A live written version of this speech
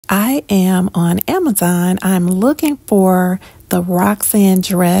I am on Amazon. I'm looking for the Roxanne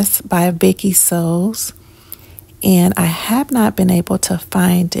Dress by Vikisews, and I have not been able to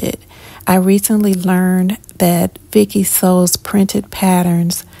find it. I recently learned that Vikisews printed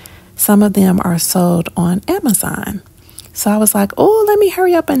patterns, some of them are sold on Amazon. So I was like, oh, let me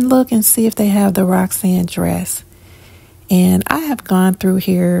hurry up and look and see if they have the Roxanne Dress. And I have gone through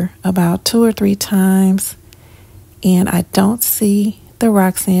here about 2 or 3 times, and I don't see the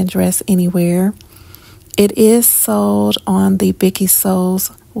Roxanne Dress anywhere. It is sold on the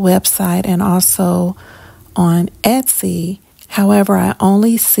Vikisews website and also on Etsy. However, I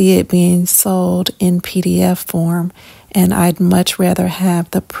only see it being sold in PDF form, and I'd much rather have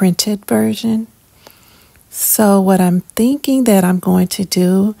the printed version. So what I'm thinking that I'm going to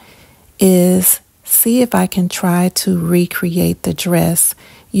do is see if I can try to recreate the dress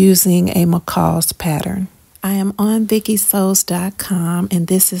using a McCall's pattern. I am on Vikisews.com, and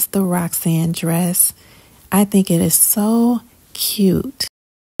this is the Roxanne Dress. I think it is so cute.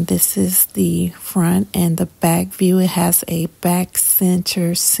 This is the front and the back view. It has a back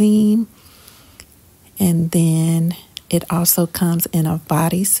center seam, and then it also comes in a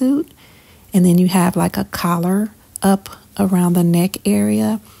bodysuit, and then you have like a collar up around the neck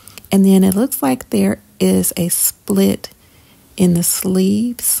area, and then it looks like there is a split in the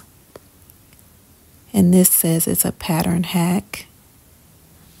sleeves. And this says it's a pattern hack.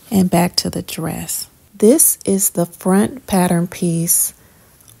 And back to the dress. This is the front pattern piece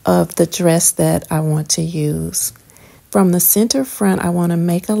of the dress that I want to use. From the center front, I want to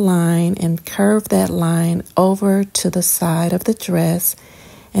make a line and curve that line over to the side of the dress.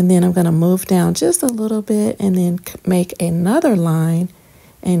 And then I'm going to move down just a little bit and then make another line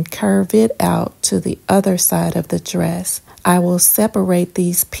and curve it out to the other side of the dress. I will separate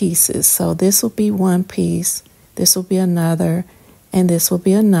these pieces. So this will be one piece, this will be another, and this will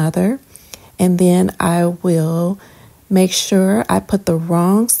be another. And then I will make sure I put the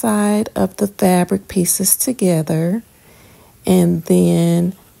wrong side of the fabric pieces together. And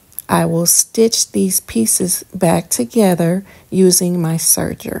then I will stitch these pieces back together using my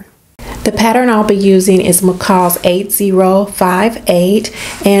serger. The pattern I'll be using is McCall's 8058,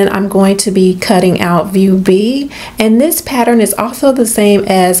 and I'm going to be cutting out view B. And this pattern is also the same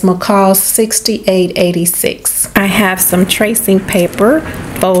as McCall's 6886. I have some tracing paper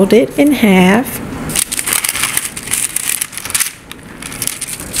folded in half.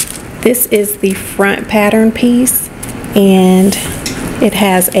 This is the front pattern piece, and it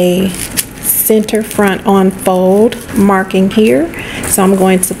has a center front on fold marking here. So I'm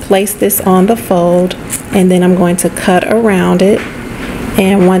going to place this on the fold, and then I'm going to cut around it.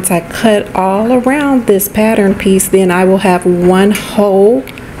 And once I cut all around this pattern piece, then I will have one whole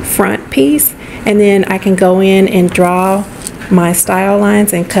front piece, and then I can go in and draw my style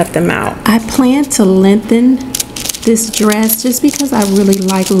lines and cut them out. I plan to lengthen this dress just because I really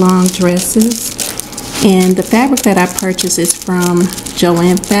like long dresses. And the fabric that I purchased is from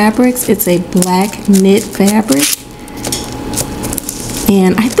Joanne Fabrics. It's a black knit fabric.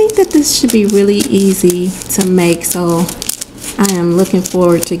 And I think that this should be really easy to make, so I am looking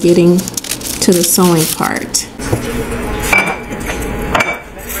forward to getting to the sewing part.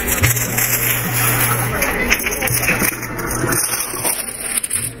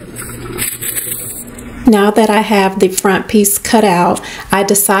 Now that I have the front piece cut out, I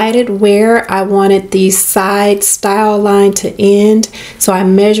decided where I wanted the side style line to end. So I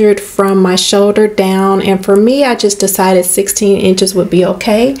measured from my shoulder down, and for me, I just decided 16 inches would be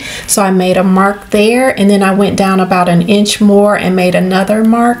okay. So I made a mark there, and then I went down about an inch more and made another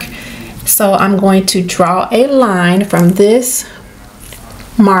mark. So I'm going to draw a line from this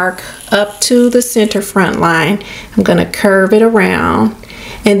mark up to the center front line. I'm going to curve it around,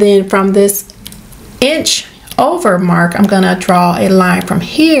 and then from this inch over mark, I'm going to draw a line from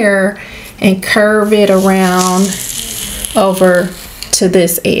here and curve it around over to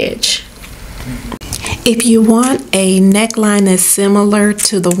this edge. If you want a neckline that's similar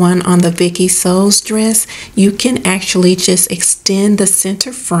to the one on the Vikisews dress, you can actually just extend the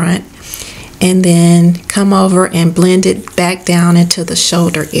center front and then come over and blend it back down into the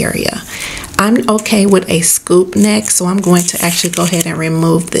shoulder area. I'm okay with a scoop neck, so I'm going to actually go ahead and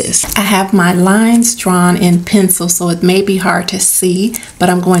remove this. I have my lines drawn in pencil, so it may be hard to see, but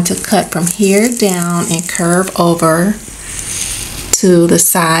I'm going to cut from here down and curve over to the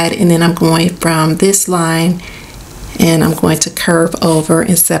side, and then I'm going from this line and I'm going to curve over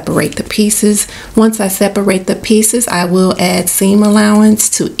and separate the pieces. Once I separate the pieces, I will add seam allowance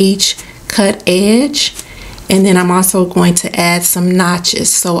to each cut edge, and then I'm also going to add some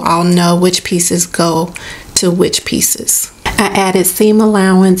notches so I'll know which pieces go to which pieces. I added seam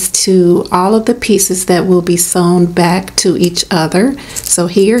allowance to all of the pieces that will be sewn back to each other. So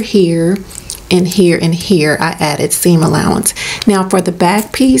here, here, and here, and here, I added seam allowance. Now for the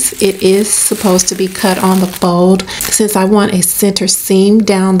back piece, it is supposed to be cut on the fold. Since I want a center seam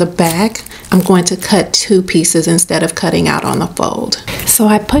down the back, I'm going to cut 2 pieces instead of cutting out on the fold. So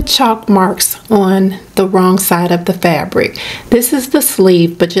I put chalk marks on the wrong side of the fabric. This is the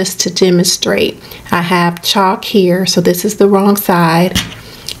sleeve, but just to demonstrate, I have chalk here, so this is the wrong side,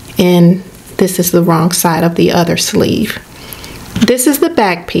 and this is the wrong side of the other sleeve. This is the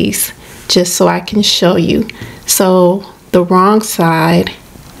back piece, just so I can show you. So the wrong side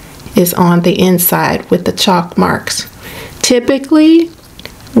is on the inside with the chalk marks. Typically,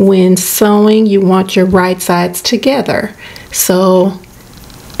 when sewing, you want your right sides together. So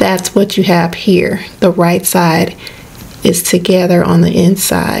that's what you have here. The right side is together on the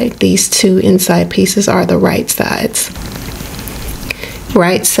inside. These 2 inside pieces are the right sides.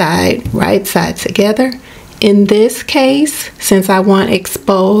 Right side together. In this case, since I want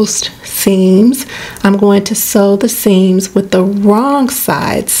exposed seams, I'm going to sew the seams with the wrong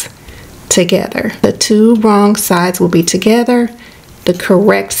sides together. The 2 wrong sides will be together. The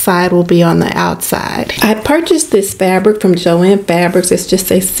correct side will be on the outside. I purchased this fabric from Joann Fabrics. It's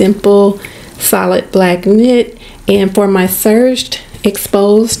just a simple solid black knit, and for my serged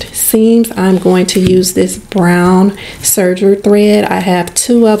exposed seams, I'm going to use this brown serger thread. I have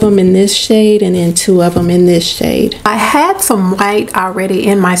 2 of them in this shade and then 2 of them in this shade. I had some white already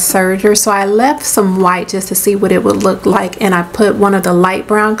in my serger, so I left some white just to see what it would look like, and I put one of the light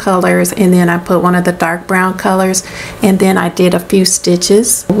brown colors and then I put one of the dark brown colors, and then I did a few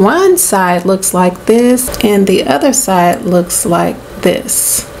stitches. One side looks like this and the other side looks like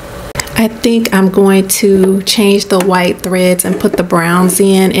this. I think I'm going to change the white threads and put the browns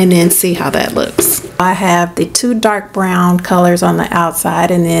in and then see how that looks. I have the 2 dark brown colors on the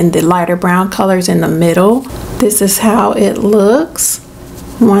outside and then the lighter brown colors in the middle. This is how it looks.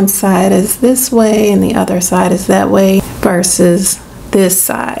 One side is this way and the other side is that way, versus this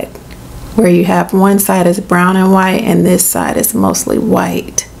side where you have one side is brown and white and this side is mostly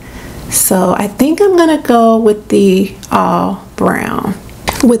white. So I think I'm gonna go with the all brown.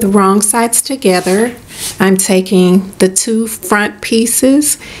 With the wrong sides together, I'm taking the 2 front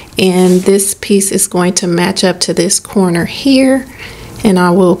pieces, and this piece is going to match up to this corner here, and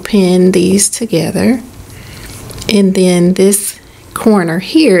I will pin these together, and then this corner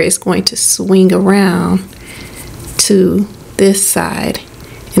here is going to swing around to this side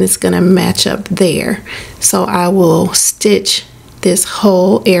and it's going to match up there. So I will stitch this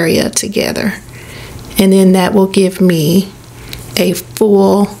whole area together, and then that will give me a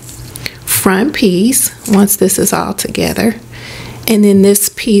full front piece once this is all together, and then this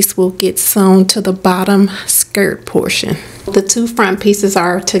piece will get sewn to the bottom skirt portion. The 2 front pieces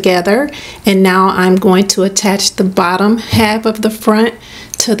are together, and now I'm going to attach the bottom half of the front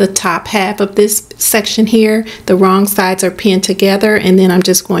to the top half of this section here. The wrong sides are pinned together, and then I'm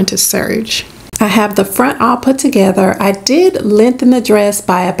just going to serge. I have the front all put together. I did lengthen the dress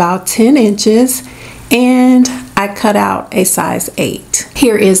by about 10 inches, and I cut out a size 8.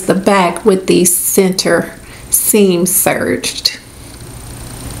 Here is the back with the center seam serged.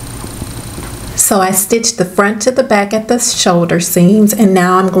 So I stitched the front to the back at the shoulder seams, and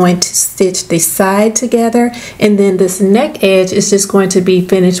now I'm going to stitch the side together, and then this neck edge is just going to be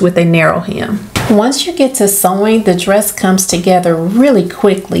finished with a narrow hem. Once you get to sewing, the dress comes together really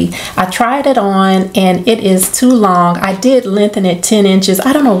quickly. I tried it on and it is too long. I did lengthen it 10 inches.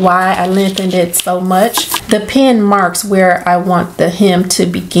 I don't know why I lengthened it so much. The pin marks where I want the hem to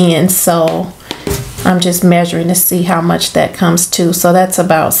begin, so I'm just measuring to see how much that comes to. So that's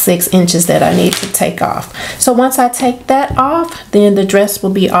about 6 inches that I need to take off. So once I take that off, then the dress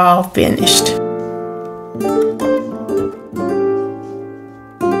will be all finished.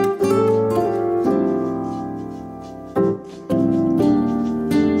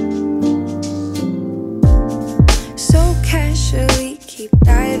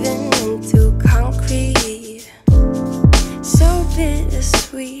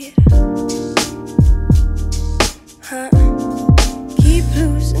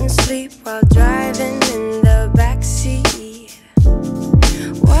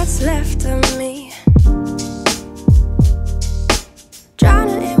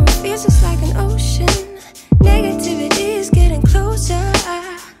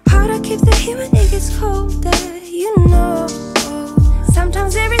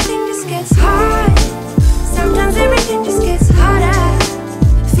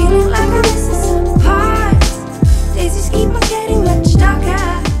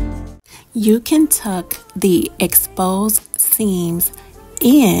 You can tuck the exposed seams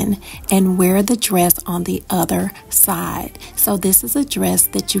in and wear the dress on the other side. So this is a dress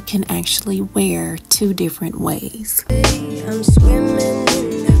that you can actually wear 2 different ways. I'm swimming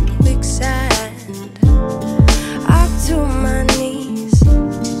in the quicksand, up to my knees.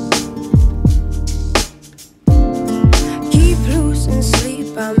 Keep losing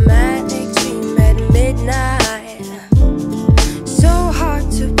sleep, I'm manic, dream at midnight. So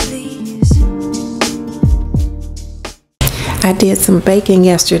hard to please. I did some baking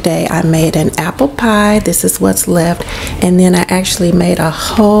yesterday. I made an apple pie. This is what's left. And then I actually made a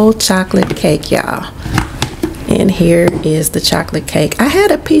whole chocolate cake, y'all. And here is the chocolate cake. I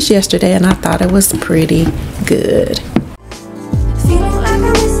had a piece yesterday and I thought it was pretty good.